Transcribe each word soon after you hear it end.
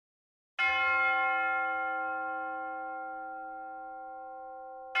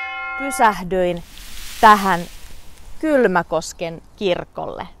Pysähdyin tähän Kylmäkosken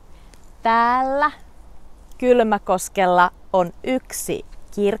kirkolle. Täällä Kylmäkoskella on yksi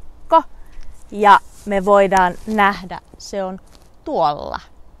kirkko ja me voidaan nähdä, se on tuolla.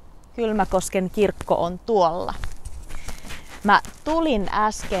 Kylmäkosken kirkko on tuolla. Mä tulin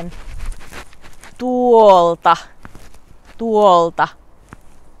äsken tuolta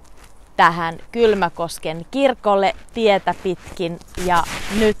tähän Kylmäkosken kirkolle tietä pitkin ja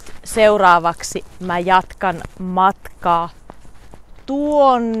nyt seuraavaksi mä jatkan matkaa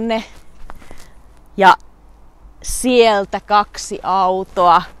tuonne ja sieltä 2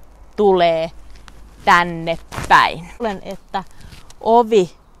 autoa tulee tänne päin. Luulen, että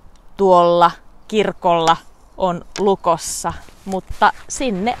ovi tuolla kirkolla on lukossa, mutta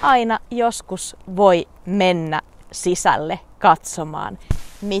sinne aina joskus voi mennä sisälle katsomaan,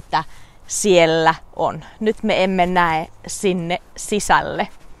 mitä siellä on. Nyt me emme näe sinne sisälle.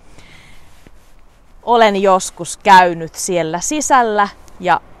 Olen joskus käynyt siellä sisällä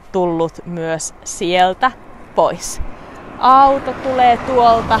ja tullut myös sieltä pois. Auto tulee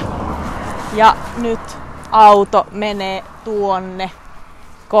tuolta ja nyt auto menee tuonne.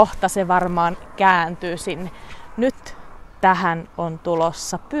 Kohta se varmaan kääntyy sinne. Nyt tähän on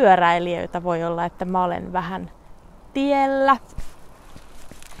tulossa pyöräilijöitä. Voi olla, että mä olen vähän tiellä.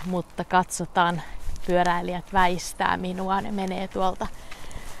 Mutta katsotaan, pyöräilijät väistää minua. Ne menee tuolta,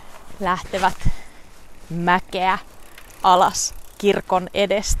 lähtevät mäkeä alas kirkon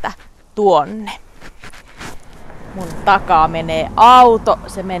edestä tuonne. Mun takaa menee auto,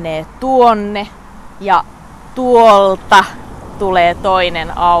 se menee tuonne ja tuolta tulee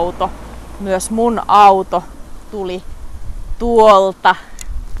toinen auto. Myös mun auto tuli tuolta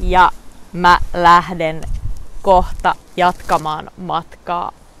ja mä lähden kohta jatkamaan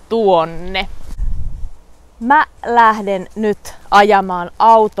matkaa tuonne. Mä lähden nyt ajamaan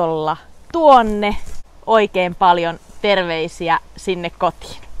autolla tuonne. Oikein paljon terveisiä sinne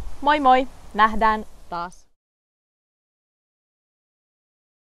kotiin. Moi moi! Nähdään taas!